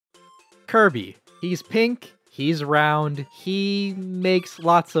Kirby. He's pink, he's round, he makes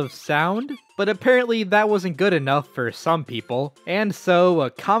lots of sound, but apparently that wasn't good enough for some people, and so a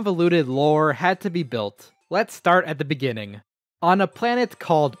convoluted lore had to be built. Let's start at the beginning. On a planet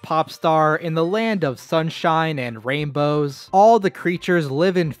called Popstar in the land of sunshine and rainbows, all the creatures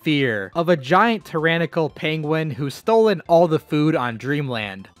live in fear of a giant tyrannical penguin who's stolen all the food on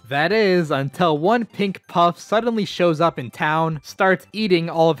Dreamland. That is, until one pink puff suddenly shows up in town, starts eating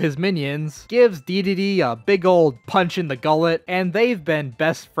all of his minions, gives Dedede a big old punch in the gullet, and they've been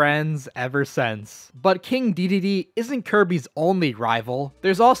best friends ever since. But King Dedede isn't Kirby's only rival.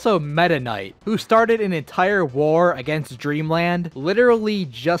 There's also Meta Knight, who started an entire war against Dreamland, literally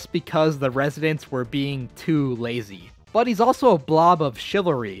just because the residents were being too lazy. But he's also a blob of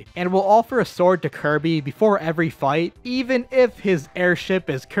chivalry, and will offer a sword to Kirby before every fight, even if his airship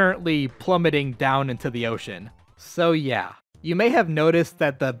is currently plummeting down into the ocean. So yeah. You may have noticed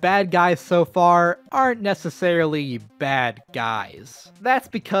that the bad guys so far aren't necessarily bad guys. That's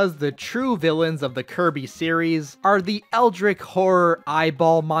because the true villains of the Kirby series are the eldritch horror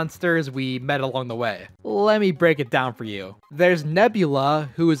eyeball monsters we met along the way. Let me break it down for you. There's Nebula,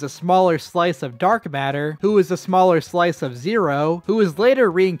 who is a smaller slice of dark matter, who is a smaller slice of Zero, who is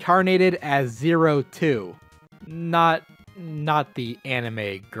later reincarnated as Zero 2. Not the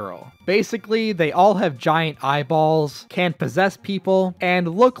anime girl. Basically, they all have giant eyeballs, can possess people, and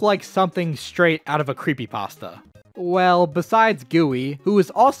look like something straight out of a creepypasta. Well, besides Gooey, who is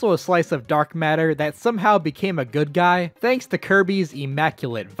also a slice of dark matter that somehow became a good guy thanks to Kirby's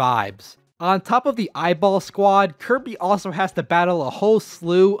immaculate vibes. On top of the Eyeball Squad, Kirby also has to battle a whole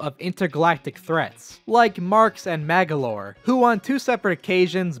slew of intergalactic threats, like Marx and Magalore, who on two separate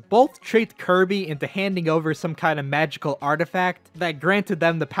occasions both tricked Kirby into handing over some kind of magical artifact that granted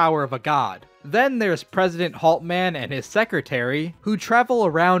them the power of a god. Then there's President Haltman and his secretary, who travel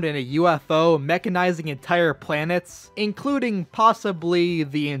around in a UFO mechanizing entire planets, including possibly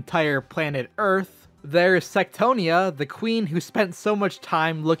the entire planet Earth. There's Sectonia, the queen who spent so much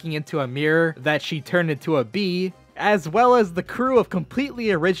time looking into a mirror that she turned into a bee, as well as the crew of completely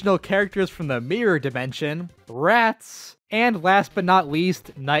original characters from the mirror dimension, Rats, and last but not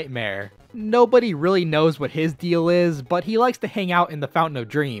least, Nightmare. Nobody really knows what his deal is, but he likes to hang out in the Fountain of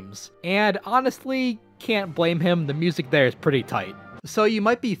Dreams, and honestly, can't blame him, the music there is pretty tight. So you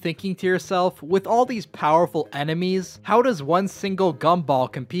might be thinking to yourself, with all these powerful enemies, how does one single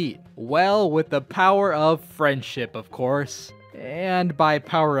gumball compete? Well, with the power of friendship, of course. And by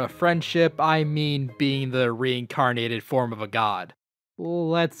power of friendship, I mean being the reincarnated form of a god.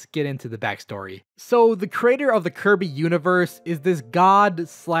 Let's get into the backstory. So the creator of the Kirby universe is this god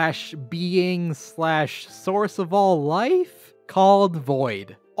slash being slash source of all life called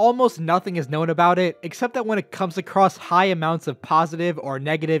Void. Almost nothing is known about it, except that when it comes across high amounts of positive or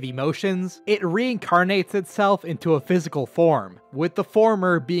negative emotions, it reincarnates itself into a physical form, with the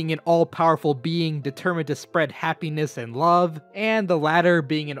former being an all-powerful being determined to spread happiness and love, and the latter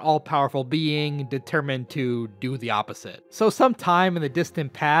being an all-powerful being determined to do the opposite. So sometime in the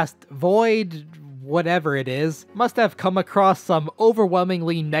distant past, Void, whatever it is, must have come across some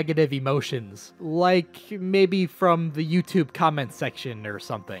overwhelmingly negative emotions, like maybe from the YouTube comment section or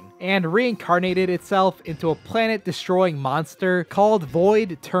something, and reincarnated itself into a planet-destroying monster called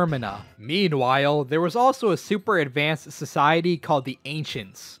Void Termina. Meanwhile, there was also a super advanced society called the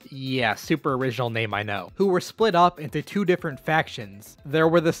Ancients. Yeah, super original name I know. Who were split up into two different factions. There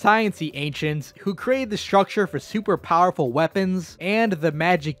were the Science-y Ancients, who created the structure for super powerful weapons, and the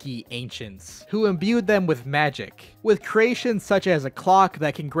Magic-y Ancients, who imbued them with magic. With creations such as a clock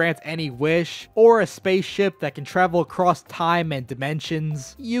that can grant any wish, or a spaceship that can travel across time and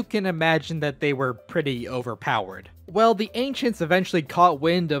dimensions, you can imagine that they were pretty overpowered. Well, the Ancients eventually caught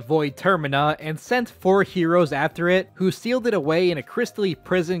wind of Void Termina and sent 4 heroes after it, who sealed it away in a crystally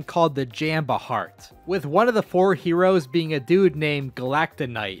prison called the Jamba Heart, with one of the 4 heroes being a dude named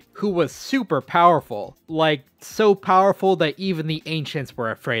Galactonite, who was super powerful. Like, so powerful that even the Ancients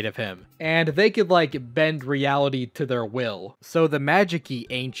were afraid of him. And they could like bend reality to their will. So the Magic-y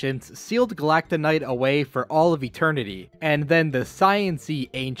Ancients sealed Galactonite away for all of eternity. And then the Science-y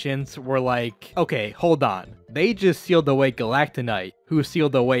Ancients were like, okay, hold on. They just sealed away Galactonite, who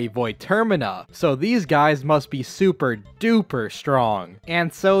sealed away Void Termina, so these guys must be super duper strong.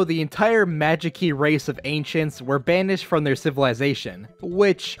 And so the entire Magic-y race of Ancients were banished from their civilization,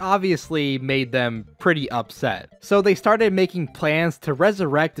 which obviously made them pretty upset. So they started making plans to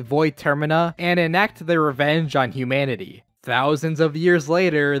resurrect Void Termina and enact their revenge on humanity. Thousands of years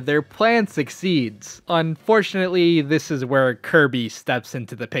later, their plan succeeds. Unfortunately, this is where Kirby steps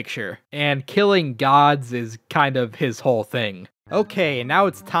into the picture, and killing gods is kind of his whole thing. Okay, now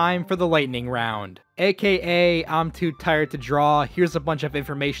it's time for the lightning round. AKA, I'm too tired to draw, here's a bunch of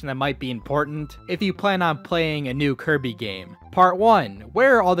information that might be important if you plan on playing a new Kirby game. Part 1.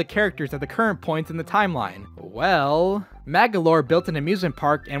 Where are all the characters at the current points in the timeline? Well, Magalore built an amusement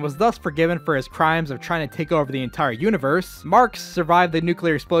park and was thus forgiven for his crimes of trying to take over the entire universe. Marx survived the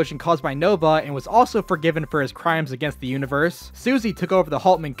nuclear explosion caused by Nova and was also forgiven for his crimes against the universe. Susie took over the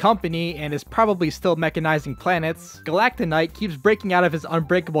Haltman Company and is probably still mechanizing planets. Galactonite keeps breaking out of his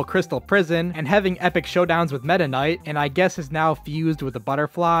unbreakable crystal prison and having epic showdowns with Meta Knight, and I guess is now fused with a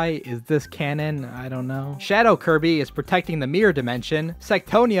butterfly. Is this canon? I don't know. Shadow Kirby is protecting the mirror dimension.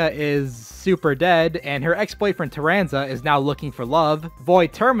 Sectonia is super dead, and her ex-boyfriend Taranza is now looking for love.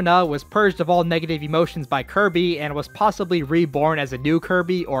 Void Termina was purged of all negative emotions by Kirby and was possibly reborn as a new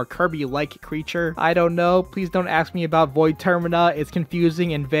Kirby or Kirby-like creature. I don't know. Please don't ask me about Void Termina. It's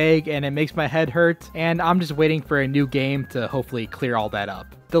confusing and vague and it makes my head hurt, and I'm just waiting for a new game to hopefully clear all that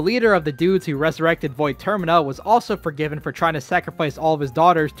up. The leader of the dudes who resurrected Void Termina was also forgiven for trying to sacrifice all of his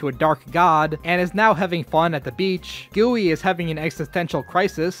daughters to a dark god, and is now having fun at the beach. Gooey is having an existential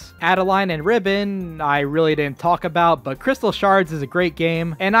crisis. Adeline and Ribbon, I really didn't talk about, but Crystal Shards is a great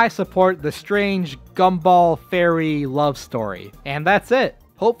game, and I support the strange gumball fairy love story. And that's it.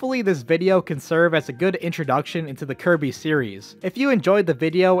 Hopefully this video can serve as a good introduction into the Kirby series. If you enjoyed the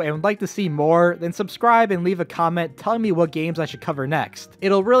video and would like to see more, then subscribe and leave a comment telling me what games I should cover next.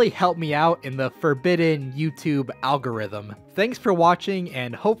 It'll really help me out in the forbidden YouTube algorithm. Thanks for watching,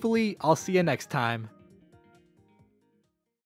 and hopefully I'll see you next time.